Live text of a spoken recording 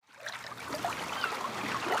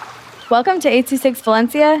Welcome to 826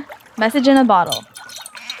 Valencia, message in a bottle.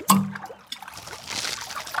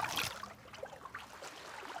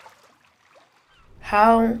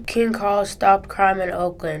 How King Carl Stopped Crime in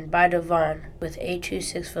Oakland by Davonne with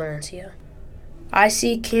 826 Valencia. I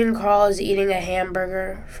see King Carl is eating a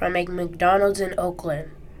hamburger from a McDonald's in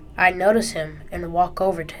Oakland. I notice him and walk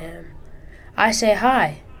over to him. I say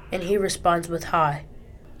hi, and he responds with hi.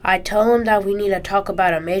 I tell him that we need to talk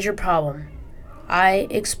about a major problem. I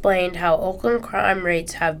explained how Oakland crime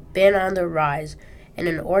rates have been on the rise, and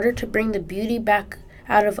in order to bring the beauty back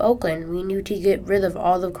out of Oakland, we need to get rid of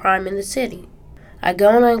all the crime in the city. I go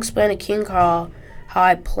on and explain to King Carl how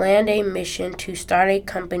I planned a mission to start a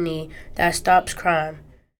company that stops crime.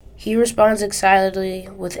 He responds excitedly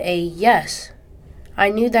with a yes. I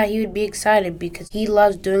knew that he would be excited because he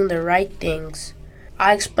loves doing the right things.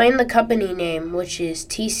 I explained the company name, which is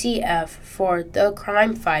TCF for The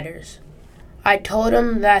Crime Fighters. I told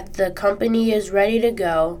him that the company is ready to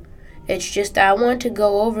go. It's just that I want to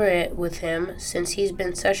go over it with him since he's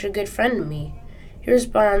been such a good friend to me. He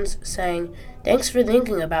responds saying, "Thanks for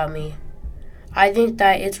thinking about me. I think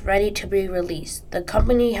that it's ready to be released. The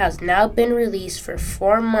company has now been released for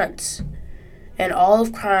 4 months, and all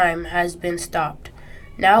of crime has been stopped.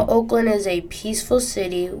 Now Oakland is a peaceful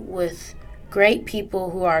city with great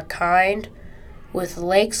people who are kind, with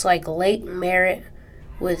lakes like Lake Merritt,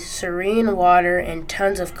 with serene water and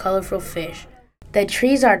tons of colorful fish. The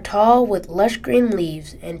trees are tall with lush green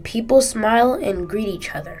leaves, and people smile and greet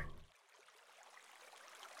each other."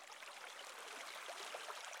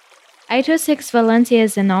 826 Valencia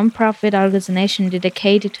is a non-profit organization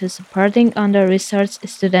dedicated to supporting under-researched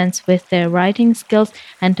students with their writing skills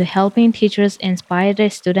and to helping teachers inspire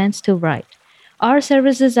their students to write. Our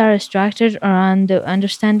services are structured around the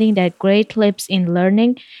understanding that great leaps in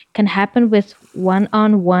learning can happen with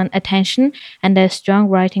one-on-one attention and that strong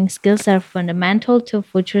writing skills are fundamental to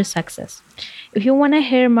future success. If you want to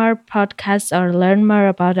hear more podcasts or learn more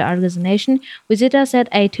about the organization, visit us at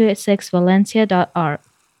 826valencia.org.